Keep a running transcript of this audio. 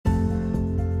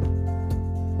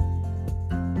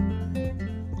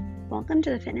welcome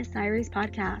to the Fitness Diaries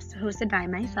podcast, hosted by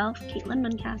myself, Caitlin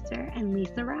Muncaster, and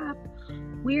Lisa Rapp.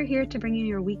 We're here to bring you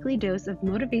your weekly dose of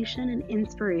motivation and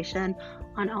inspiration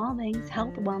on all things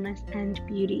health, wellness, and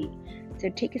beauty.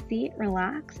 So take a seat,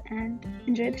 relax, and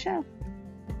enjoy the show.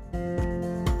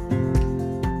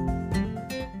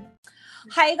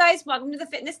 Hi, you guys. Welcome to the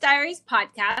Fitness Diaries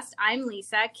podcast. I'm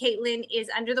Lisa. Caitlin is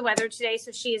under the weather today,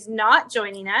 so she is not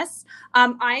joining us. I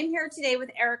am here today with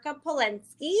Erika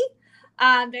Polsinelli.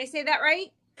 Did I say that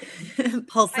right?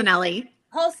 Polsinelli.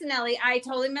 Polsinelli. I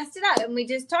totally messed it up, and we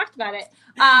just talked about it.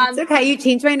 It's okay. You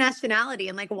changed my nationality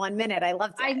in like 1 minute. I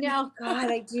loved it. I know. God,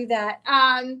 I do that.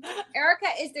 Erika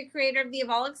is the creator of the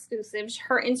Evolve Exclusives.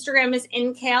 Her Instagram is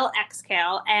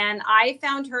InKaleXKale, and I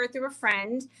found her through a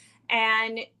friend.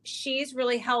 And she's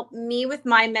really helped me with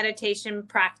my meditation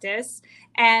practice.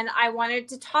 And I wanted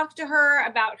to talk to her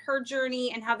about her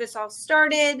journey and how this all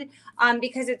started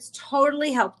because it's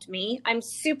totally helped me. I'm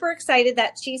super excited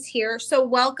that she's here. So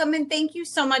welcome and thank you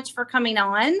so much for coming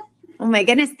on. Oh my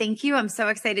goodness. Thank you. I'm so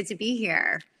excited to be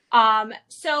here.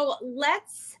 So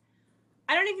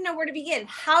I don't even know where to begin.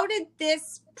 How did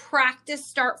this practice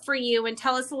start for you? And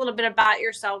tell us a little bit about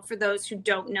yourself for those who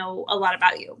don't know a lot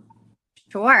about you.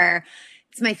 Sure.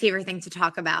 It's my favorite thing to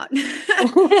talk about.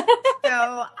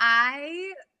 So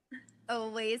I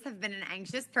always have been an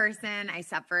anxious person. I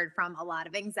suffered from a lot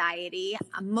of anxiety,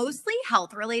 mostly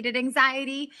health-related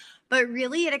anxiety, but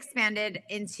really it expanded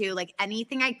into like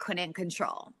anything I couldn't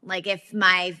control. Like if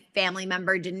my family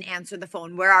member didn't answer the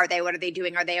phone, where are they? What are they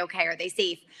doing? Are they okay? Are they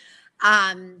safe?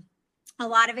 A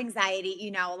lot of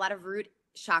anxiety, a lot of root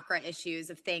chakra issues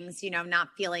of things, not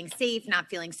feeling safe, not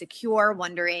feeling secure,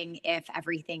 wondering if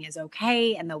everything is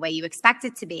okay and the way you expect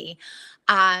it to be.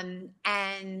 And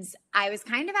I was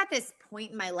kind of at this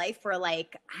point in my life where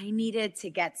like I needed to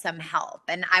get some help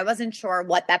and I wasn't sure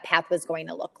what that path was going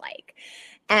to look like.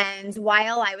 And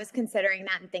while I was considering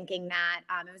that and thinking that,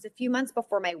 it was a few months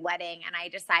before my wedding and I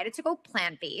decided to go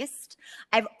plant-based.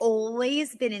 I've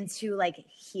always been into like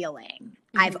healing.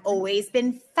 Mm-hmm. I've always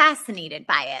been fascinated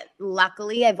by it.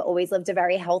 Luckily, I've always lived a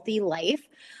very healthy life.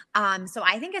 So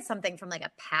I think it's something from like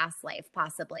a past life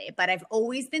possibly, but I've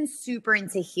always been super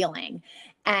into healing.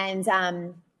 And,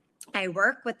 I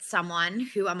work with someone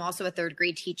who I'm also a third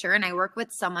grade teacher, and I work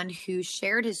with someone who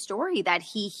shared his story that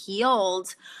he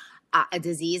healed a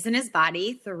disease in his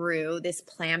body through this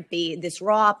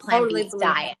raw plant-based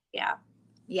diet.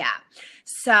 Yeah.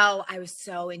 So I was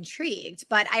so intrigued,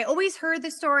 but I always heard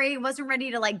the story, wasn't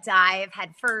ready to like dive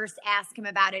head first, ask him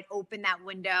about it, open that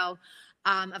window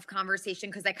of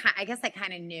conversation. Cause I guess I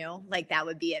kind of knew like that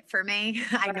would be it for me.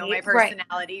 I know my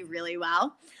personality really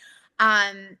well.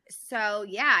 So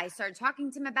yeah, I started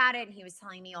talking to him about it and he was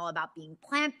telling me all about being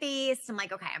plant-based. I'm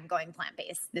like, okay, I'm going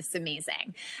plant-based. This is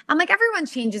amazing. I'm like, everyone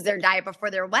changes their diet before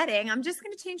their wedding. I'm just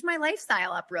going to change my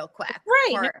lifestyle up real quick.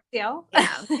 Right.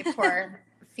 My poor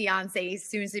fiance,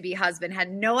 soon to be husband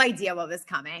had no idea what was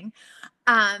coming.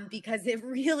 Because it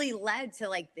really led to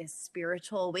like this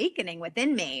spiritual awakening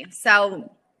within me.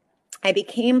 So I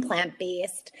became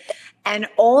plant-based and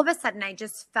all of a sudden I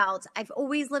just felt I've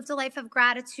always lived a life of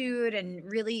gratitude and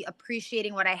really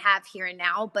appreciating what I have here and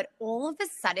now. But all of a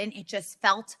sudden it just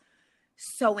felt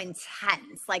so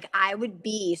intense. Like I would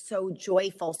be so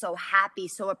joyful, so happy,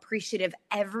 so appreciative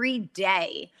every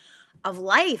day of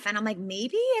life. And I'm like,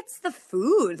 maybe it's the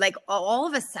food. Like all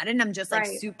of a sudden I'm just like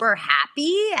super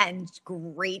happy and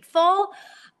grateful.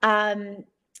 And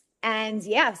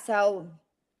yeah, so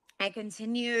I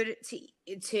continued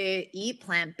to eat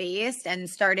plant-based and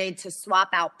started to swap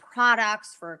out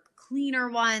products for cleaner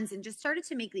ones and just started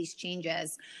to make these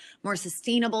changes, more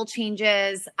sustainable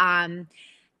changes. And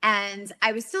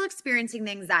I was still experiencing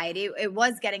the anxiety. It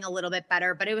was getting a little bit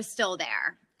better, but it was still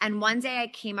there. And one day I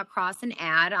came across an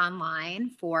ad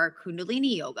online for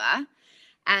Kundalini Yoga.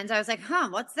 And I was like,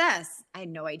 what's this? I had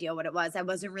no idea what it was. I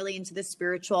wasn't really into the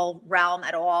spiritual realm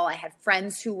at all. I had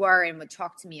friends who were and would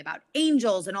talk to me about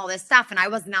angels and all this stuff. And I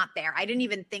was not there. I didn't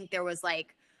even think there was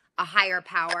like a higher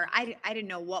power. I didn't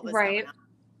know what was going on.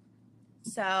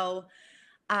 So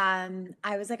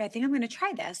I was like, I think I'm going to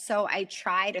try this. So I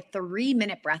tried a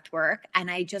 3-minute breath work. And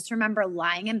I just remember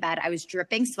lying in bed. I was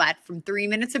dripping sweat from 3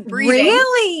 minutes of breathing.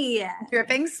 Really?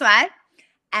 Dripping sweat.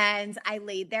 And I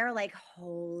laid there like,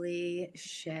 holy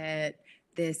shit,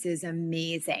 this is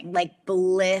amazing. Like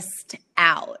blissed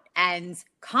out and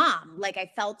calm. Like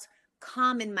I felt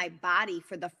calm in my body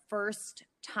for the first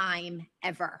time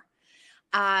ever.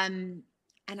 And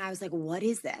I was like, what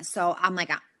is this? So I'm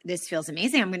like, this feels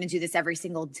amazing. I'm going to do this every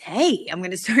single day. I'm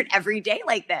going to start every day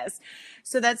like this.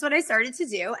 So that's what I started to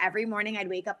do. Every morning I'd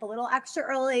wake up a little extra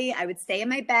early. I would stay in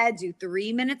my bed, do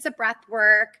 3 minutes of breath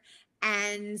work.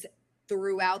 And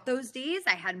throughout those days,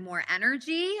 I had more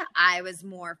energy. I was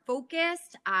more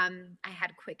focused. I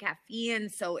had quick caffeine,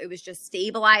 so it was just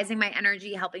stabilizing my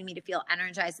energy, helping me to feel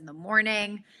energized in the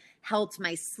morning, helped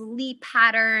my sleep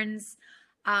patterns.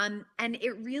 And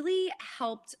it really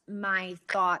helped my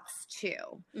thoughts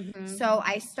too. Mm-hmm. So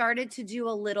I started to do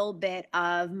a little bit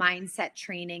of mindset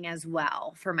training as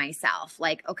well for myself.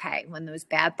 Like, okay, when those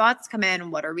bad thoughts come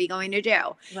in, what are we going to do?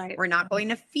 Right. We're not going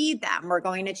to feed them. We're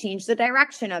going to change the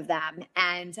direction of them.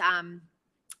 And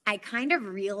I kind of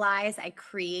realized I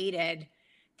created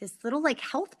this little like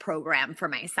health program for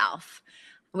myself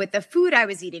with the food I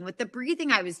was eating, with the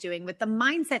breathing I was doing, with the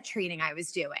mindset training I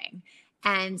was doing.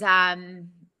 And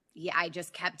yeah, I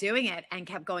just kept doing it and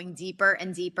kept going deeper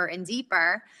and deeper and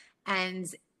deeper.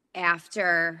 And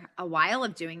after a while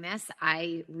of doing this,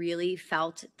 I really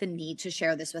felt the need to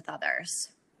share this with others.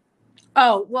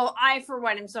 Oh, well, I, for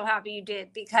one, am so happy you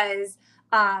did, because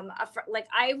like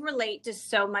I relate to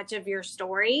so much of your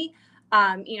story,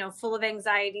 full of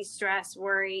anxiety, stress,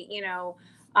 worry,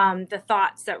 the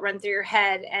thoughts that run through your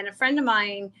head. And a friend of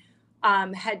mine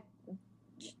had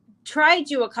tried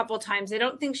you a couple times. I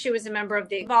don't think she was a member of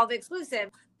the Evolve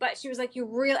Exclusive, but she was like,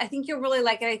 I think you'll really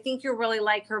like it. I think you'll really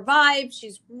like her vibe.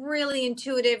 She's really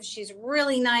intuitive. She's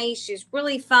really nice. She's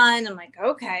really fun. I'm like,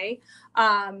 okay.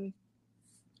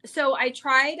 So I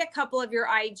tried a couple of your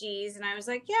IGs and I was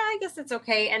like, yeah, I guess it's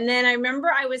okay. And then I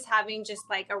remember I was having just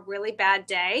like a really bad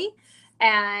day,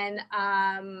 and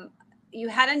you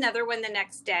had another one the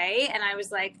next day, and I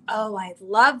was like, oh, I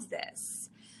love this.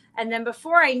 And then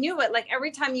before I knew it, like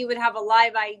every time you would have a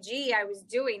live IG, I was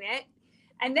doing it.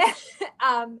 And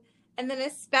then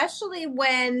especially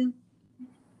when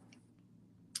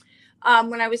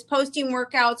I was posting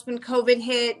workouts when COVID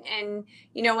hit, and,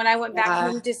 when I went back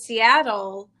home to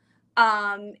Seattle,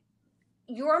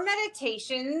 your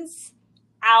meditations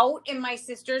out in my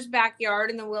sister's backyard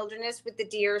in the wilderness with the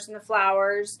deers and the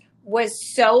flowers was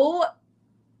so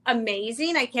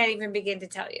amazing. I can't even begin to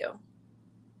tell you.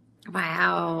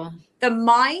 Wow. The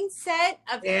mindset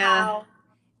of how,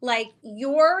 like,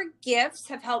 your gifts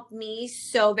have helped me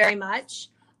so very much.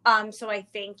 So I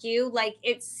thank you. Like,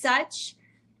 it's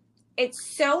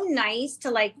so nice to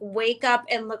like wake up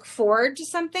and look forward to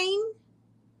something.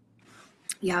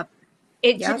 Yep.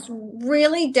 It just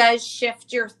really does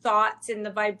shift your thoughts, and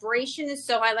the vibration is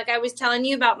so high. Like I was telling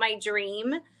you about my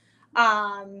dream,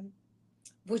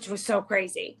 which was so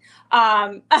crazy.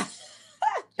 I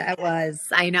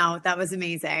know, that was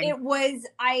amazing. It was,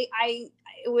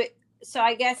 so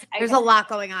I guess there's a lot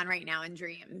going on right now in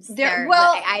dreams.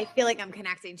 I feel like I'm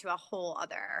connecting to a whole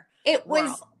other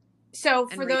world. So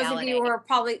for those of you who are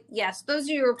probably,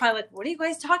 like, what are you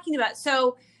guys talking about?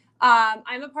 So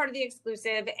I'm a part of the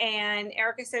Exclusive, and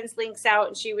Erika sends links out,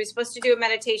 and she was supposed to do a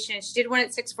meditation, and she did one at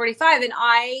 6:45, and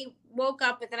I woke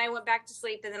up, but then I went back to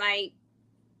sleep, and then I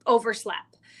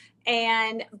overslept.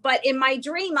 But in my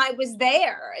dream, I was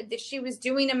there. She was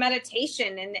doing a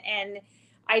meditation, and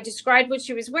I described what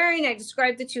she was wearing. I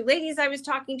described the two ladies I was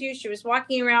talking to. She was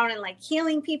walking around and like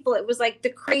healing people. It was like the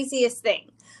craziest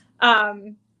thing.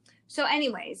 So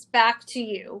anyways, back to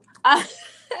you.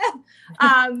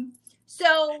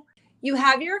 So you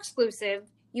have your Exclusive,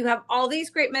 you have all these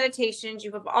great meditations,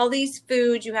 you have all these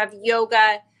foods, you have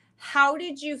yoga. How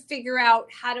did you figure out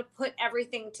how to put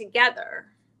everything together?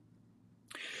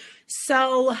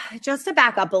 So just to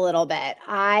back up a little bit,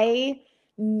 I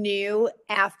knew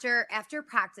after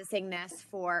practicing this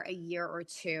for a year or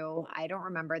two, I don't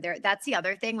remember that's the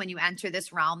other thing. When you enter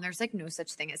this realm, there's like no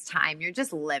such thing as time. You're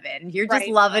just living, you're just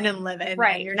loving and living,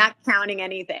 and you're not counting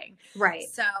anything. Right.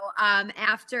 So,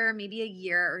 after maybe a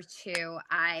year or two,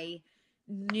 I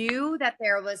knew that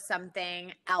there was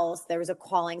something else. There was a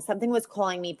calling, something was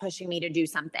calling me, pushing me to do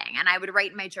something. And I would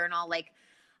write in my journal, like,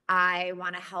 I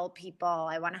want to help people.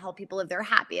 I want to help people live their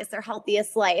happiest, their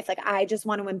healthiest life. Like, I just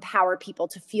want to empower people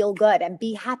to feel good and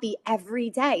be happy every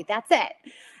day. That's it.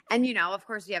 And, of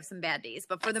course you have some bad days,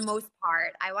 but for the most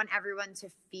part, I want everyone to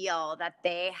feel that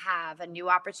they have a new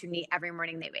opportunity every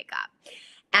morning they wake up.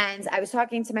 And I was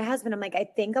talking to my husband. I'm like, I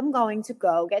think I'm going to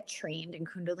go get trained in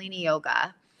Kundalini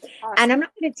yoga. Awesome. And I'm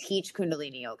not going to teach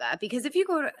Kundalini yoga, because if you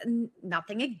go to,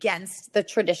 nothing against the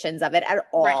traditions of it at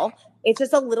all, it's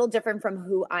just a little different from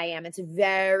who I am. It's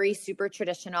very super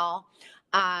traditional.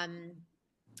 And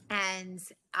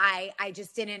I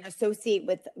just didn't associate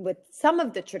with some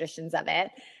of the traditions of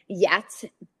it yet.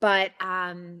 But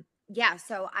yeah,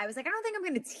 so I was like, I don't think I'm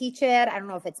going to teach it. I don't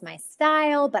know if it's my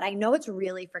style, but I know it's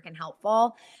really freaking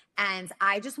helpful. And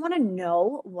I just want to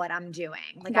know what I'm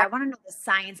doing. Like, I want to know the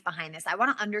science behind this. I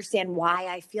want to understand why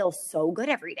I feel so good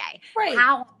every day,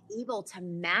 how I'm able to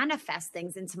manifest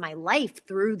things into my life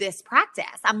through this practice.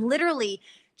 I'm literally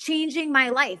changing my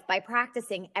life by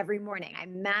practicing every morning. I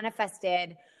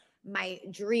manifested my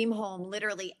dream home.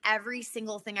 Literally every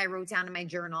single thing I wrote down in my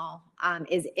journal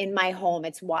is in my home.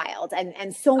 It's wild.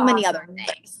 And so many other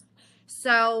things.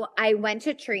 So I went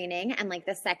to training, and like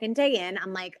the second day in,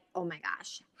 I'm like, oh my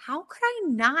gosh, how could I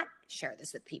not share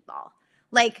this with people?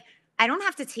 Like, I don't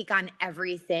have to take on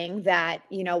everything that,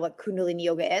 you know, what Kundalini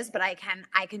yoga is, but I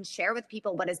can share with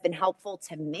people what has been helpful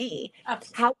to me.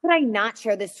 How could I not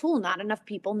share this tool? Not enough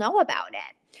people know about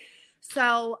it.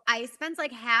 So I spent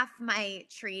like half my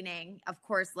training, of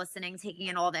course, listening, taking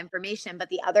in all the information, but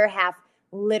the other half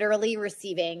literally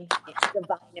receiving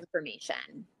divine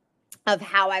information of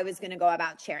how I was going to go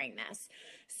about sharing this.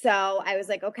 So I was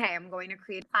like, okay, I'm going to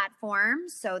create a platform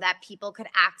so that people could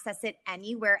access it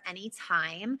anywhere,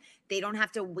 anytime. They don't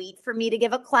have to wait for me to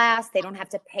give a class. They don't have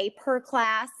to pay per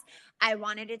class. I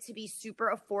wanted it to be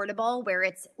super affordable, where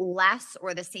it's less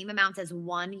or the same amount as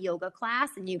one yoga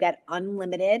class, and you get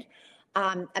unlimited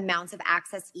amounts of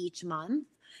access each month.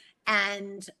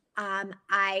 And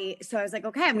I was like,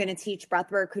 okay, I'm going to teach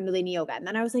breathwork, Kundalini yoga. And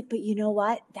then I was like, but you know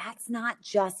what? That's not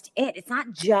just it. It's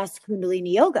not just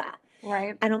Kundalini yoga.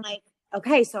 Right. And I'm like,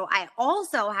 okay, so I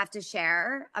also have to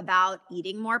share about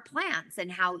eating more plants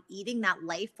and how eating that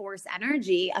life force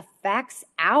energy affects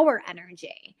our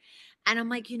energy. And I'm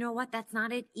like, you know what? That's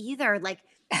not it either. Like,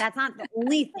 that's not the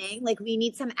only thing. Like, we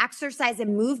need some exercise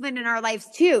and movement in our lives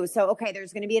too. So, okay,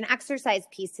 there's going to be an exercise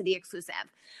piece to the exclusive.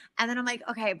 And then I'm like,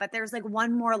 okay, but there's like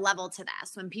one more level to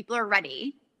this. When people are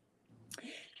ready,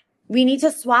 we need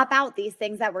to swap out these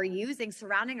things that we're using,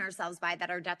 surrounding ourselves by, that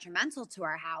are detrimental to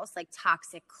our house, like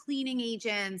toxic cleaning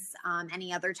agents,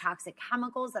 any other toxic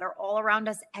chemicals that are all around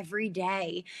us every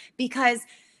day. Because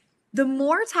the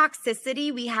more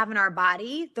toxicity we have in our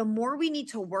body, the more we need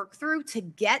to work through to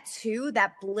get to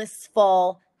that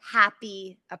blissful,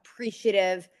 happy,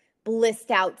 appreciative,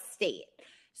 blissed out state.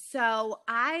 So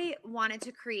I wanted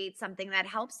to create something that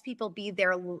helps people be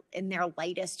there in their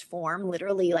lightest form,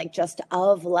 literally like just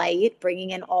of light, bringing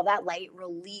in all that light,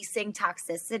 releasing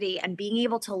toxicity, and being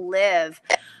able to live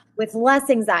with less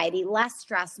anxiety, less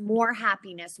stress, more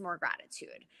happiness, more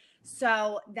gratitude.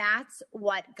 So that's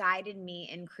what guided me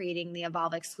in creating the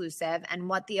Evolve Exclusive. And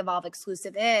what the Evolve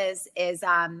Exclusive is it's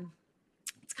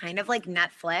kind of like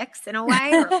Netflix in a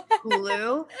way, or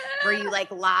Hulu, where you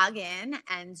like log in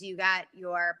and you got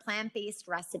your plant-based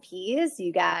recipes,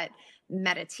 you got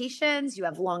meditations, you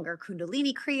have longer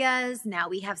Kundalini Kriyas. Now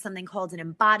we have something called an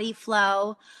Embody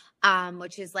Flow,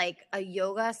 which is like a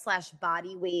yoga /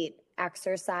 body weight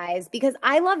exercise, because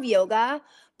I love yoga,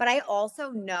 but I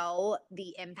also know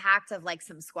the impact of like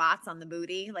some squats on the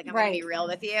booty. Like, I'm going to be real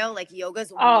with you. Like,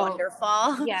 yoga's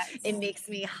wonderful. Yes. It makes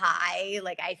me high.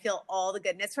 Like, I feel all the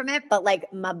goodness from it, but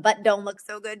like my butt don't look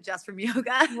so good just from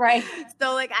yoga. Right.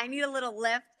 So like, I need a little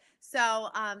lift. So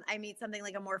I made something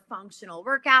like a more functional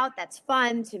workout that's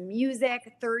fun, to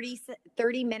music,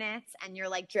 30 minutes, and you're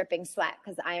like dripping sweat,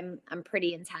 because I'm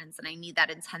pretty intense and I need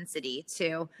that intensity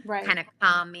to kind of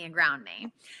calm me and ground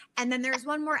me. And then there's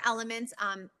one more element,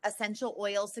 essential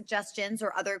oil suggestions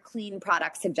or other clean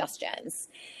product suggestions.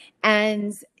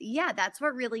 And yeah, that's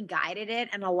what really guided it.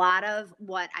 And a lot of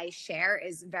what I share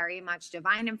is very much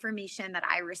divine information that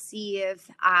I receive.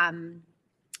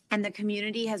 And the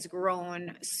community has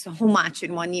grown so much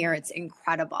in 1 year. It's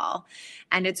incredible.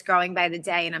 And it's growing by the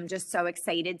day. And I'm just so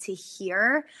excited to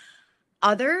hear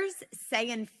others say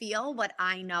and feel what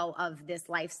I know of this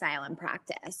lifestyle and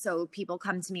practice. So people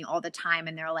come to me all the time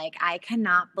and they're like, I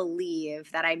cannot believe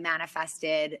that I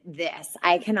manifested this.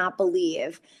 I cannot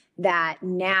believe that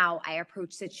now I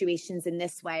approach situations in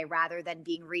this way rather than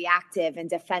being reactive and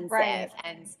defensive.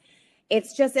 And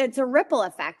it's a ripple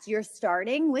effect. You're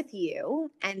starting with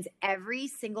you, and every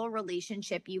single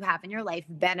relationship you have in your life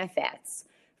benefits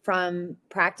from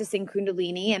practicing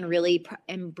Kundalini and really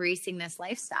embracing this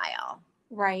lifestyle.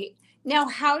 Right. Now,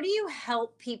 how do you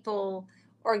help people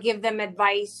or give them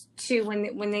advice to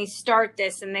when they start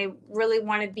this and they really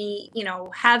want to be,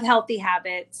 have healthy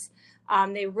habits?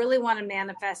 They really want to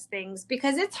manifest things,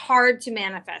 because it's hard to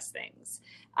manifest things.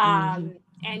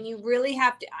 And you really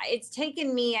have to, it's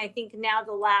taken me, I think now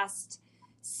the last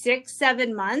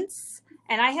 6-7 months,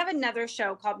 and I have another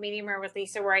show called Medium Rare with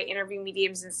Lisa where I interview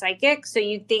mediums and psychics. So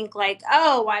you'd think like,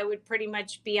 oh, I would pretty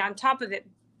much be on top of it,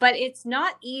 but it's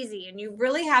not easy. And you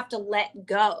really have to let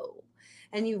go,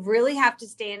 and you really have to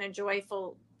stay in a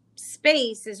joyful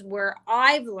space is where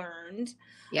I've learned.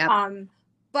 Yeah.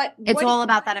 But it's all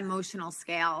about that emotional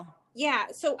scale. Yeah.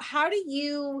 So how do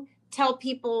you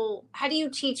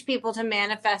teach people to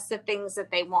manifest the things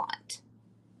that they want?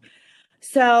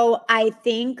 So I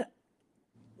think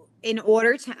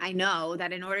I know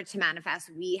that in order to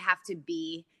manifest, we have to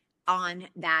be on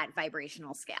that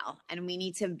vibrational scale, and we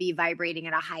need to be vibrating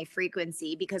at a high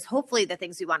frequency, because hopefully the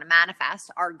things we want to manifest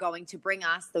are going to bring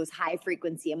us those high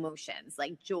frequency emotions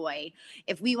like joy.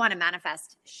 If we want to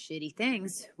manifest shitty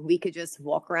things, we could just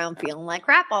walk around feeling like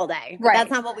crap all day. But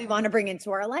that's not what we want to bring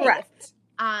into our life. Correct.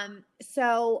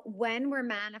 So when we're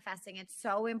manifesting, it's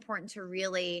so important to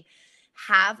really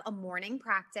have a morning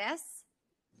practice.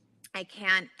 I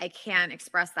can't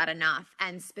express that enough.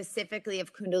 And specifically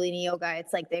of Kundalini yoga,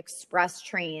 it's like the express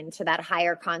train to that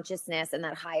higher consciousness and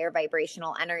that higher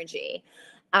vibrational energy.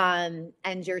 And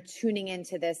you're tuning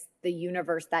into the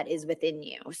universe that is within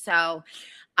you. So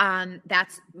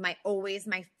that's always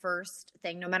my first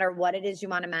thing. No matter what it is you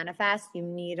want to manifest, you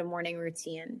need a morning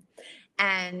routine.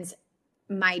 And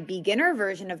my beginner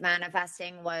version of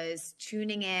manifesting was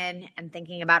tuning in and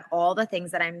thinking about all the things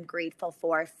that I'm grateful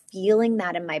for, feeling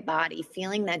that in my body,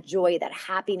 feeling that joy, that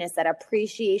happiness, that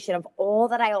appreciation of all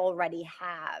that I already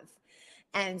have,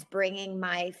 and bringing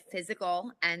my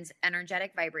physical and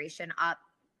energetic vibration up,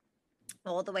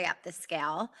 all the way up the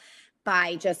scale,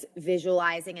 by just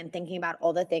visualizing and thinking about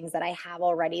all the things that I have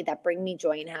already that bring me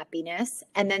joy and happiness,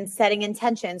 and then setting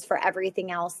intentions for everything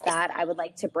else that I would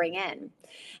like to bring in.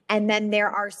 And then there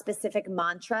are specific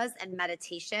mantras and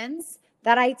meditations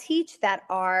that I teach that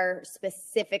are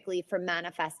specifically for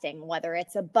manifesting, whether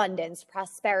it's abundance,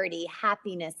 prosperity,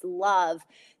 happiness, love.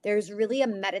 There's really a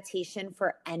meditation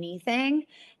for anything.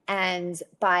 And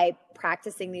by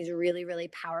practicing these really, really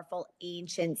powerful,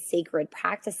 ancient, sacred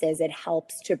practices, it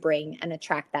helps to bring and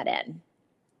attract that in.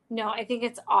 No, I think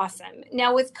it's awesome.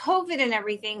 Now with COVID and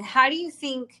everything, how do you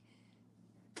think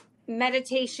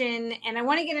meditation, and I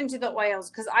want to get into the oils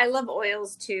because I love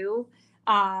oils too,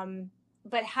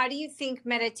 but how do you think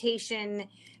meditation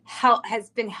has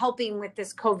been helping with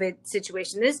this COVID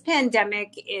situation? This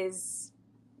pandemic is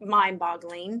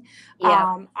mind-boggling.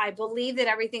 Yeah. I believe that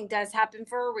everything does happen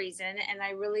for a reason, and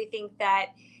I really think that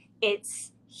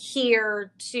it's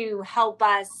here to help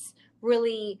us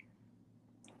really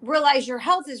realize your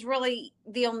health is really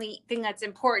the only thing that's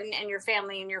important, and your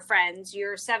family and your friends.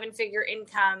 Your 7-figure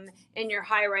income in your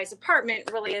high-rise apartment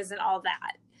really isn't all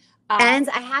that. And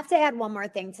I have to add one more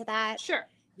thing to that. Sure.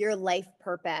 Your life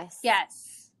purpose.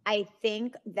 Yes. I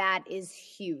think that is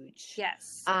huge.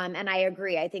 Yes. And I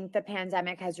agree. I think the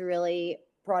pandemic has really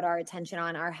brought our attention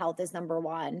on our health is number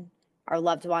one, our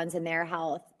loved ones and their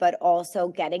health, but also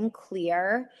getting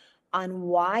clear on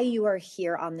why you are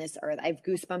here on this earth. I have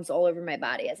goosebumps all over my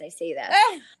body as I say this.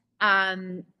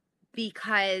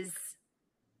 Because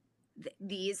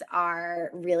these are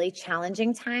really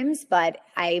challenging times, but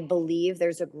I believe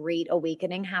there's a great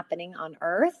awakening happening on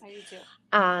earth. I do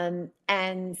too.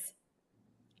 And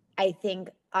I think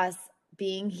us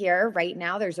being here right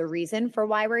now, there's a reason for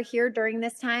why we're here during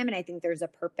this time. And I think there's a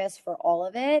purpose for all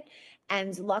of it.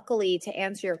 And luckily, to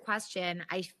answer your question,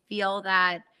 I feel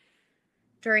that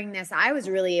during this, I was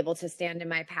really able to stand in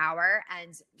my power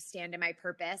and stand in my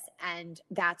purpose. And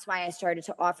that's why I started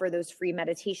to offer those free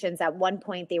meditations. At one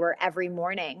point, they were every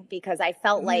morning because I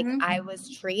felt like I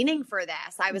was training for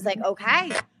this. I was like,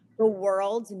 okay, the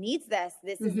world needs this.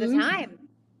 This is the time.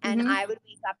 And I would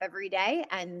wake up every day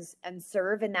and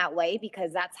serve in that way,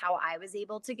 because that's how I was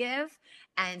able to give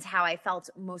and how I felt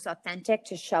most authentic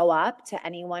to show up to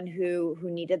anyone who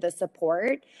needed the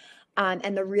support.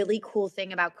 And the really cool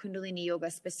thing about Kundalini yoga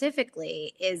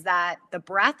specifically is that the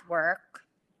breath work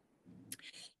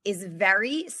is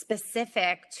very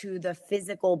specific to the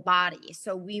physical body.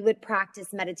 So we would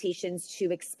practice meditations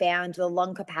to expand the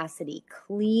lung capacity,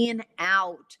 clean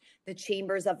out the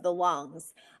chambers of the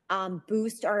lungs,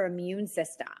 boost our immune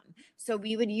system. So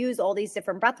we would use all these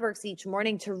different breath works each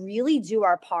morning to really do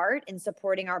our part in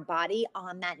supporting our body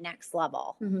on that next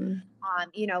level.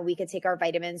 We could take our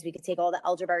vitamins, we could take all the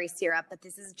elderberry syrup, but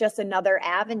this is just another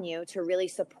avenue to really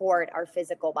support our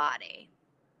physical body.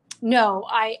 No,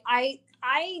 I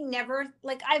never,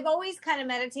 I've always kind of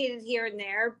meditated here and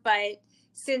there, but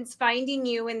since finding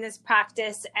you in this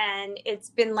practice, and it's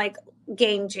been like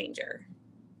game changer.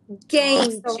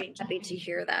 I'm so happy to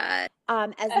hear that.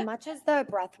 As much as the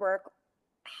breath work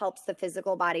helps the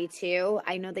physical body too.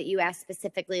 I know that you asked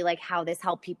specifically like how this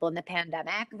helped people in the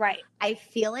pandemic. Right. I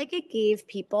feel like it gave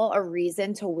people a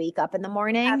reason to wake up in the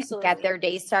morning, Absolutely. get their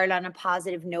day started on a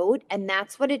positive note. And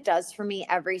that's what it does for me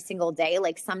every single day.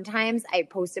 Like sometimes I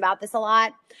post about this a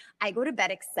lot. I go to bed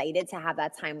excited to have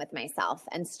that time with myself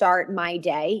and start my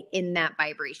day in that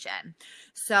vibration.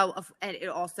 So and it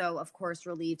also, of course,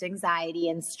 relieves anxiety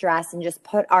and stress and just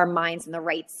put our minds in the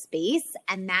right space.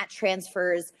 And that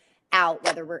transfers out,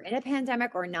 whether we're in a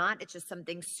pandemic or not. It's just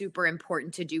something super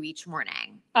important to do each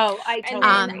morning. Oh, I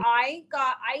totally agree.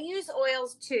 I use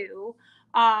oils too.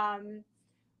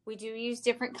 We do use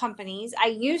different companies. I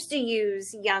used to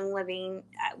use Young Living,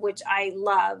 which I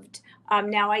loved.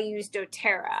 Now I use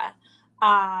doTERRA.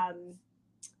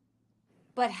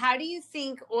 But how do you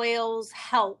think oils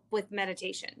help with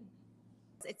meditation?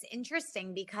 It's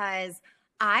interesting because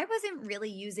I wasn't really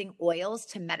using oils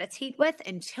to meditate with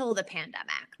until the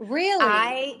pandemic.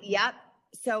 Really? Yep.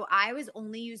 So I was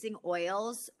only using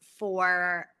oils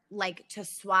for like to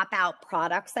swap out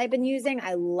products I've been using.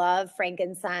 I love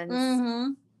frankincense.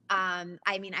 Mm-hmm.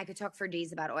 I mean, I could talk for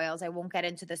days about oils. I won't get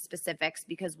into the specifics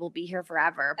because we'll be here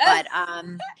forever. But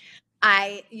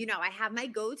I have my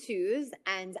go-tos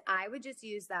and I would just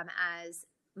use them as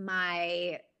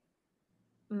my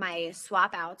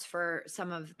swap outs for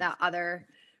some of the other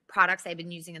products I've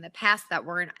been using in the past that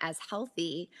weren't as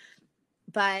healthy.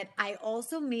 But I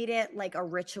also made it like a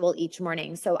ritual each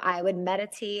morning. So I would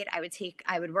meditate, I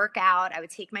would work out, I would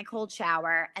take my cold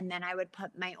shower, and then I would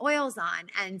put my oils on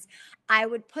and I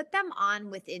would put them on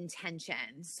with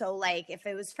intention. So like if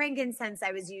it was frankincense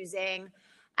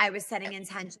I was setting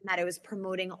intention that it was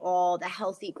promoting all the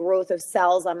healthy growth of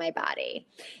cells on my body.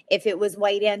 If it was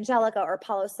white angelica or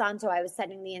Palo Santo, I was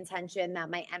setting the intention that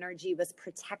my energy was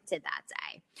protected that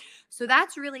day. So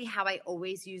that's really how I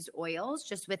always use oils,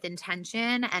 just with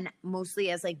intention and mostly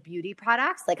as like beauty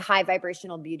products, like high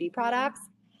vibrational beauty products.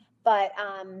 But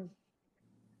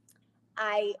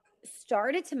I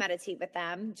started to meditate with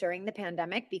them during the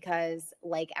pandemic because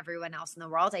like everyone else in the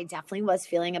world, I definitely was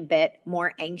feeling a bit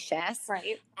more anxious.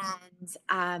 Right.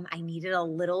 And I needed a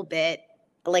little bit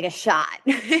like a shot.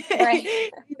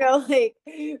 Right. Like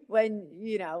when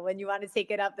you want to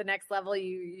take it up the next level,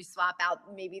 you swap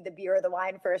out maybe the beer or the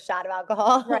wine for a shot of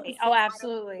alcohol. Right. Oh,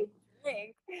 absolutely.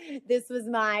 This was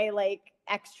my like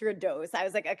extra dose. I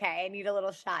was like, okay, I need a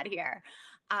little shot here.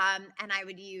 And I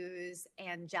would use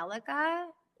angelica,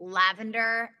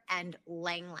 lavender, and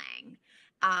lang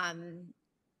lang,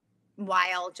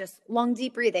 while just long,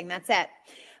 deep breathing. That's it.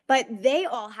 But they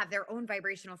all have their own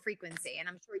vibrational frequency, and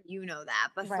I'm sure you know that.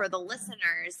 But for the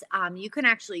listeners, you can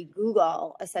actually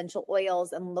Google essential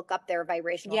oils and look up their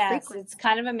vibrational frequency. Yes, it's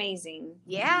kind of amazing.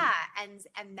 Yeah,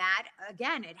 and that,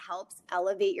 again, it helps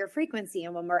elevate your frequency.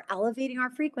 And when we're elevating our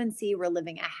frequency, we're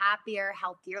living a happier,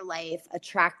 healthier life,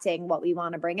 attracting what we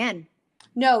want to bring in.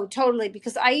 No, totally.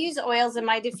 Because I use oils in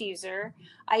my diffuser.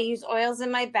 I use oils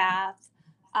in my bath.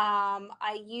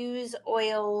 I use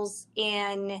oils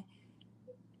in...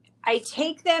 I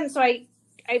take them, so I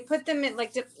put them in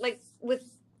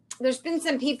there's been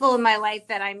some people in my life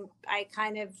that I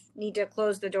kind of need to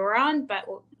close the door on, but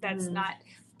that's not,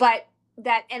 but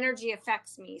that energy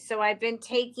affects me. So I've been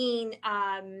taking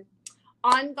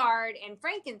On Guard and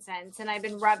frankincense, and I've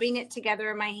been rubbing it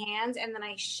together in my hands, and then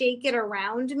I shake it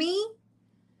around me.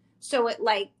 So it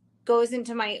like goes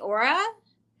into my aura,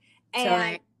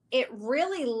 and it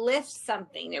really lifts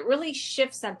something. It really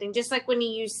shifts something, just like when you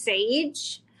use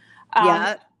sage.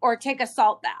 Or take a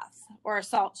salt bath or a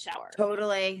salt shower.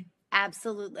 Totally.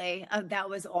 Absolutely. That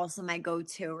was also my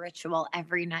go-to ritual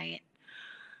every night.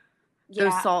 Yeah.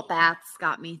 Those salt baths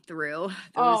got me through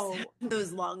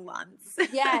those long months.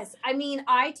 Yes. I mean,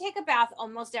 I take a bath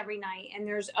almost every night, and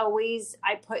there's always,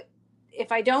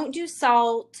 if I don't do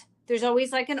salt, there's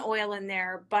always like an oil in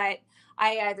there, but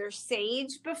I either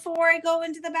sage before I go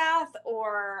into the bath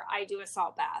or I do a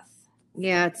salt bath.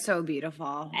 Yeah, it's so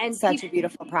beautiful. And such a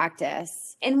beautiful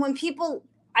practice. And when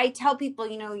I tell people,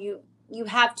 you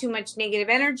have too much negative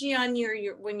energy on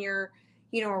you, when you're,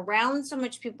 around so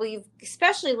much people,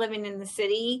 especially living in the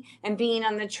city and being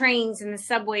on the trains and the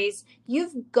subways,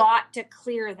 you've got to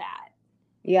clear that.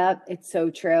 Yep, it's so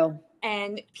true.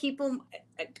 And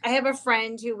I have a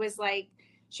friend who was like,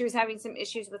 she was having some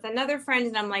issues with another friend.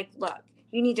 And I'm like, look,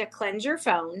 you need to cleanse your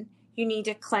phone. You need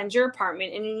to cleanse your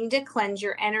apartment, and you need to cleanse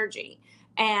your energy.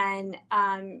 And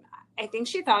I think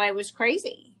she thought I was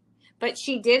crazy, but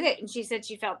she did it, and she said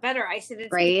she felt better. I said,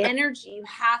 it's the energy. You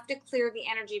have to clear the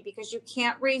energy, because you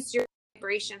can't raise your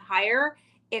vibration higher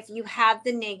if you have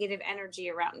the negative energy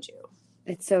around you.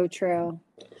 It's so true.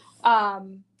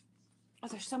 Oh,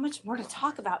 there's so much more to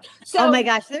talk about. Oh So, my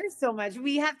gosh, there's so much.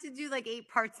 We have to do like 8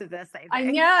 parts of this, I I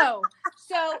think. know.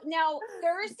 So now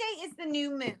Thursday is the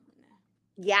new moon.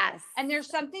 Yes. And there's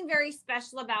something very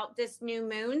special about this new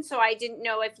moon. So I didn't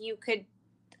know if you could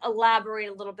elaborate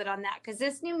a little bit on that, because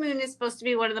this new moon is supposed to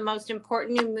be one of the most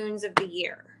important new moons of the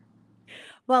year.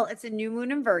 Well, it's a new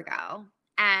moon in Virgo.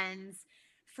 And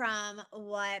from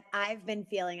what I've been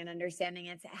feeling and understanding,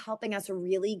 it's helping us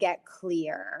really get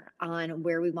clear on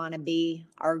where we want to be,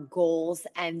 our goals,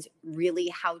 and really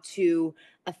how to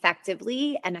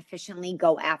effectively and efficiently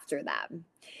go after them.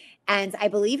 And I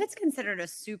believe it's considered a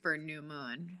super new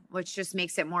moon, which just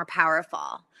makes it more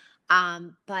powerful.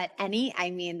 But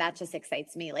that just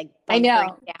excites me, like I know.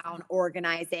 bunkering down,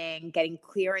 organizing, getting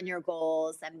clear on your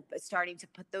goals and starting to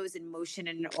put those in motion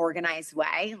in an organized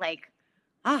way. Like,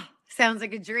 sounds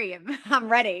like a dream. I'm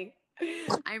ready.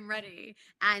 I'm ready.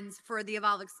 And for the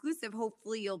Evolve exclusive,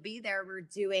 hopefully you'll be there. We're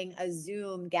doing a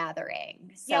Zoom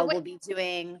gathering. So we'll be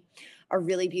doing a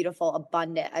really beautiful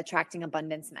attracting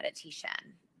abundance meditation.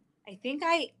 I think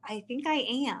I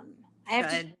am. I have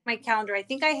to check my calendar. I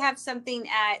think I have something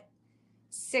at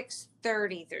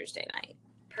 6:30 Thursday night.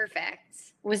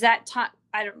 Perfect. Was that time?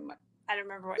 I don't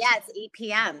remember what. Yeah, it's 8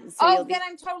 p.m. So then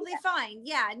I'm totally fine.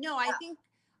 Yeah, no, I think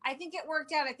it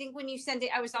worked out. I think when you sent it,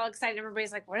 I was all excited.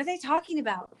 Everybody's like, "What are they talking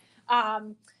about?" Yeah,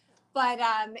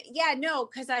 no,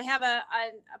 because I have a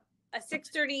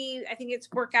 6:30. I think it's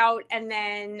workout, and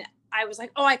then I was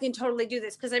like, "Oh, I can totally do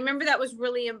this," because I remember that was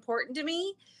really important to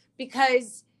me,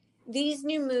 because these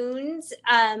new moons,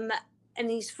 and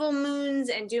these full moons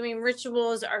and doing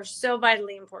rituals are so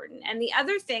vitally important. And the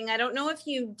other thing, I don't know if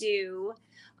you do,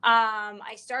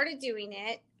 I started doing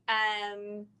it.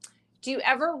 Do you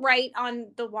ever write on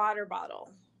the water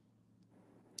bottle?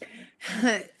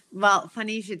 Well,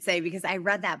 funny you should say, because I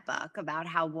read that book about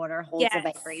how water holds a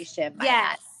vibration by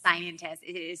that scientist.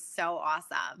 It is so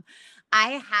awesome.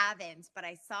 I haven't, but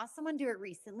I saw someone do it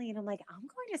recently and I'm like, I'm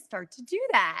going to start to do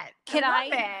that.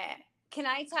 Can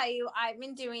I tell you, I've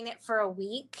been doing it for a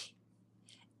week.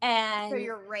 And so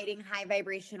you're writing high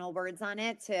vibrational words on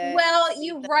it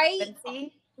you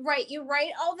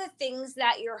write all the things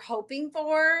that you're hoping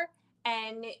for,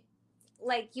 and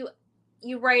like you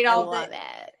write all I love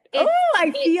it. Oh,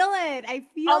 I feel it. I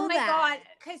feel oh my God,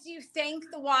 because you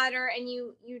thank the water and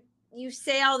you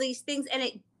say all these things, and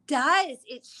it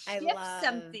shifts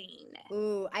something.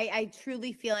 Ooh, I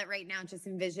truly feel it right now, just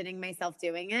envisioning myself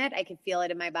doing it. I can feel it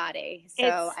in my body.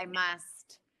 So I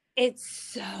must. It's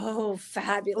so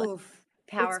fabulous. Oof,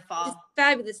 powerful. It's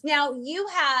fabulous. Now you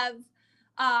have,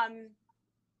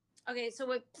 okay, so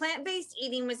with plant-based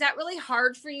eating, was that really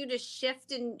hard for you to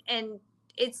shift? And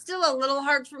it's still a little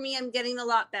hard for me. I'm getting a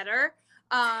lot better.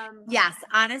 Yes,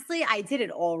 honestly, I did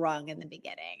it all wrong in the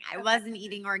beginning. I wasn't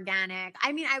eating organic.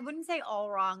 I mean, I wouldn't say all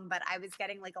wrong, but I was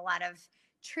getting like a lot of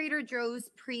Trader Joe's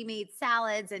pre-made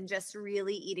salads and just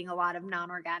really eating a lot of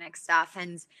non-organic stuff.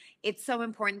 And it's so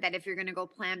important that if you're going to go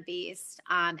plant-based,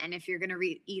 and if you're going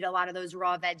to eat a lot of those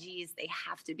raw veggies, they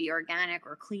have to be organic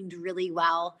or cleaned really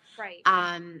well. Right.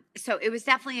 So it was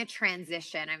definitely a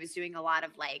transition. I was doing a lot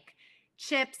of like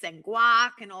chips and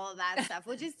guac and all of that stuff,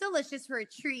 which is delicious for a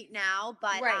treat now.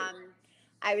 But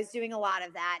I was doing a lot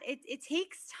of that. It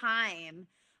takes time,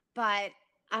 but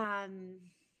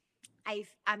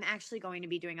I'm actually going to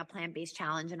be doing a plant-based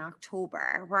challenge in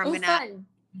October where I'm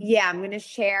going to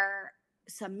share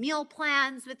some meal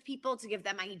plans with people to give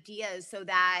them ideas so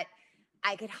that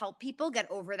I could help people get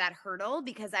over that hurdle,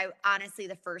 because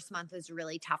the first month was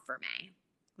really tough for me.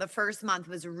 The first month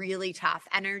was really tough.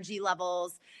 Energy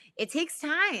levels. It takes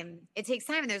time.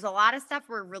 And there's a lot of stuff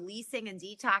we're releasing and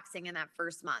detoxing in that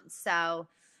first month. So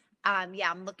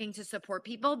I'm looking to support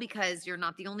people, because you're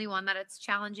not the only one that it's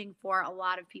challenging for. A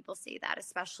lot of people say that,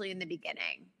 especially in the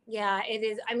beginning. Yeah, it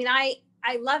is. I mean, I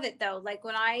love it though. Like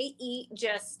when I eat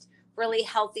just really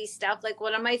healthy stuff, like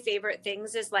one of my favorite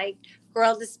things is like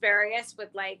grilled asparagus with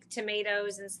like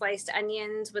tomatoes and sliced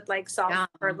onions with like salt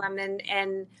or lemon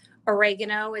and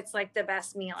oregano. It's like the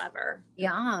best meal ever.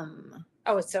 Yum.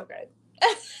 Oh, it's so good.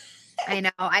 I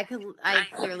know. I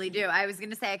clearly do. I was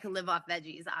going to say I could live off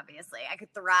veggies. Obviously I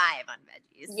could thrive on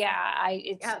veggies. Yeah.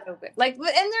 It's so good. Like, and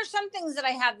there's some things that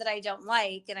I have that I don't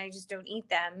like and I just don't eat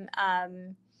them.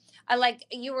 I like,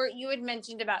 you had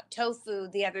mentioned about tofu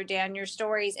the other day on your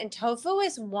stories, and tofu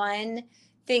is one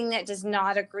thing that does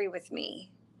not agree with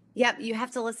me. Yep. You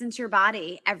have to listen to your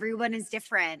body. Everyone is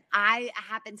different. I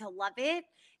happen to love it.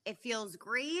 It feels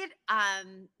great.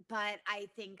 But I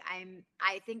think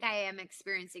I am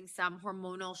experiencing some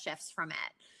hormonal shifts from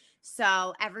it.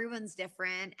 So everyone's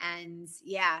different. And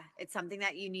yeah, it's something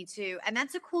that you need to, and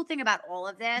that's a cool thing about all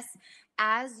of this.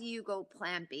 As you go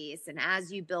plant-based and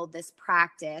as you build this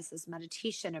practice, this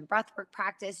meditation and breathwork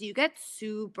practice, you get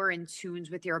super in tune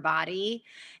with your body,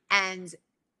 and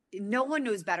no one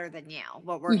knows better than you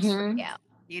what works for you,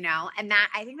 you know? And that,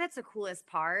 I think that's the coolest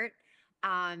part.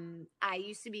 I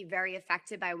used to be very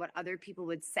affected by what other people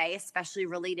would say, especially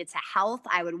related to health.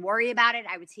 I would worry about it.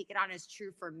 I would take it on as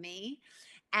true for me.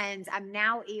 And I'm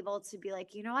now able to be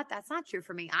like, you know what? That's not true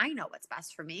for me. I know what's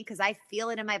best for me because I feel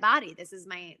it in my body. This is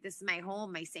my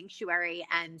home, my sanctuary.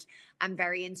 And I'm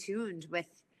very in tuned with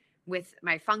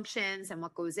my functions and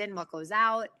what goes in, what goes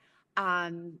out.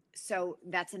 So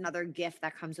that's another gift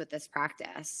that comes with this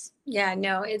practice. Yeah,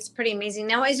 no, it's pretty amazing.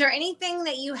 Now, is there anything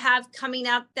that you have coming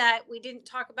up that we didn't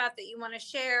talk about that you want to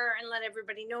share and let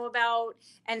everybody know about?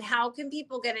 And how can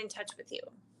people get in touch with you?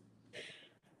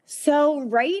 So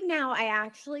right now, I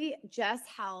actually just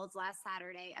held last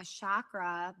Saturday a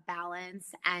chakra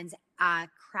balance and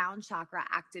crown chakra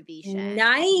activation.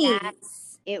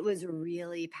 Nice. It was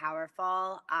really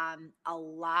powerful. A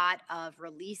lot of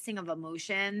releasing of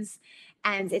emotions,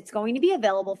 and it's going to be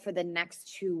available for the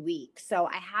next 2 weeks. So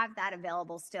I have that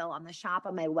available still on the shop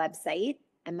on my website,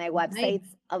 and my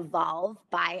website's Evolve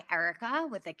by Erika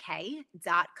with a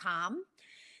K.com.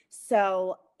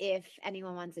 So if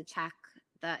anyone wants to check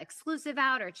the exclusive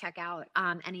out or check out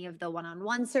any of the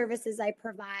one-on-one services I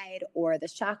provide or the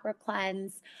chakra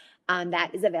cleanse, that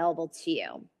is available to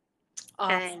you.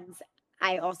 Awesome. And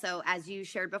I also, as you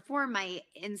shared before, my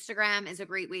Instagram is a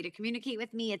great way to communicate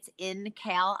with me. It's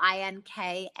InKale,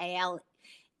 INKALE.xkale,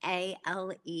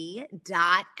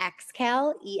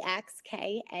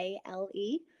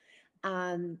 EXKALE.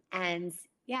 And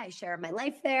yeah, I share my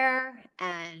life there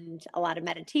and a lot of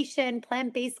meditation,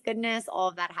 plant-based goodness, all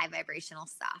of that high vibrational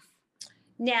stuff.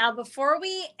 Now, before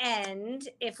we end,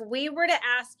 if we were to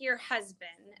ask your husband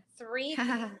 3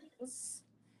 things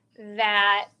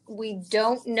that we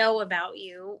don't know about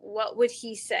you, what would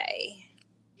he say?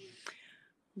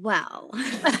 Well,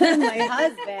 my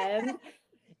husband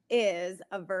is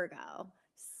a Virgo.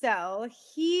 So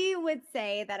he would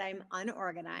say that I'm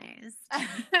unorganized.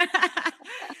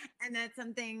 And that's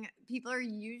something people are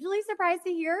usually surprised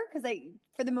to hear because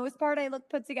for the most part, I look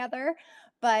put together.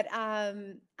 But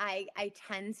I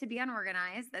tend to be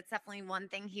unorganized. That's definitely one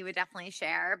thing he would definitely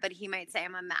share. But he might say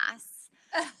I'm a mess.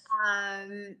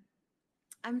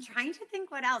 I'm trying to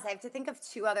think what else. I have to think of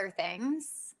 2 other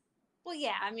things. Well,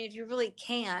 yeah. I mean, if you really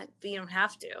can't, but you don't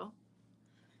have to. I'm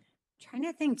trying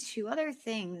to think 2 other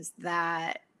things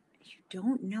that you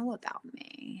don't know about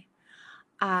me.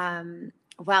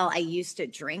 Well, I used to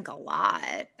drink a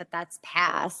lot, but that's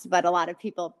past. But a lot of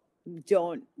people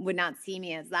would not see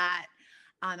me as that,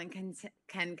 and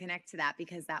can connect to that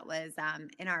because that was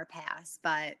in our past.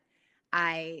 But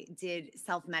I did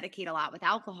self-medicate a lot with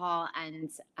alcohol, and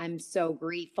I'm so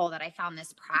grateful that I found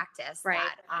this practice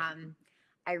that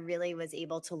I really was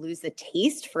able to lose the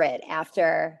taste for it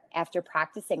after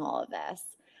practicing all of this.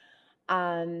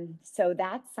 So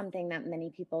that's something that many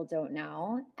people don't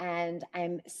know. And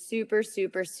I'm super,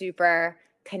 super, super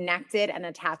connected and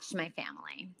attached to my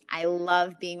family. I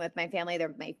love being with my family.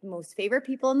 They're my most favorite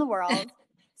people in the world.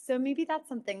 So maybe that's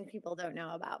something people don't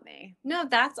know about me. No,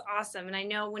 that's awesome. And I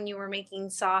know when you were making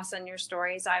sauce on your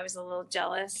stories, I was a little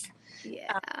jealous.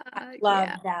 Yeah. I love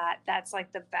that. That's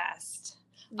like the best.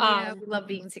 Yeah, we love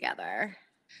being together.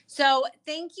 So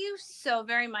thank you so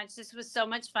very much. This was so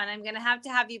much fun. I'm going to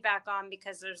have you back on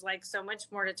because there's like so much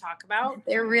more to talk about.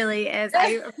 There really is.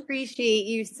 I appreciate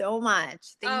you so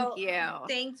much. Thank you.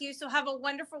 Thank you. So have a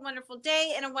wonderful, wonderful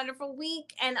day and a wonderful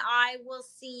week. And I will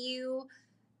see you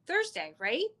Thursday,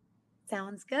 right?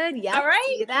 Sounds good. Yeah. All right.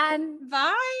 See you then.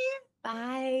 Bye.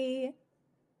 Bye.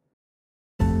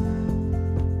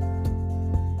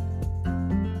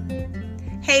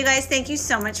 Hey guys, thank you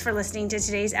so much for listening to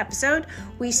today's episode.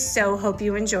 We so hope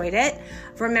you enjoyed it.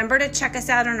 Remember to check us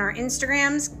out on our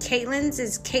Instagrams. Caitlin's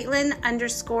is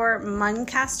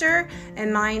Caitlin_Muncaster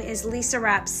and mine is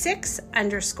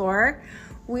LisaRapp6_.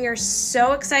 We are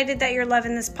so excited that you're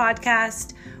loving this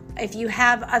podcast. If you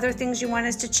have other things you want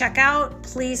us to check out,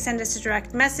 please send us a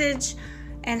direct message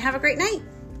and have a great night.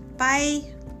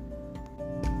 Bye.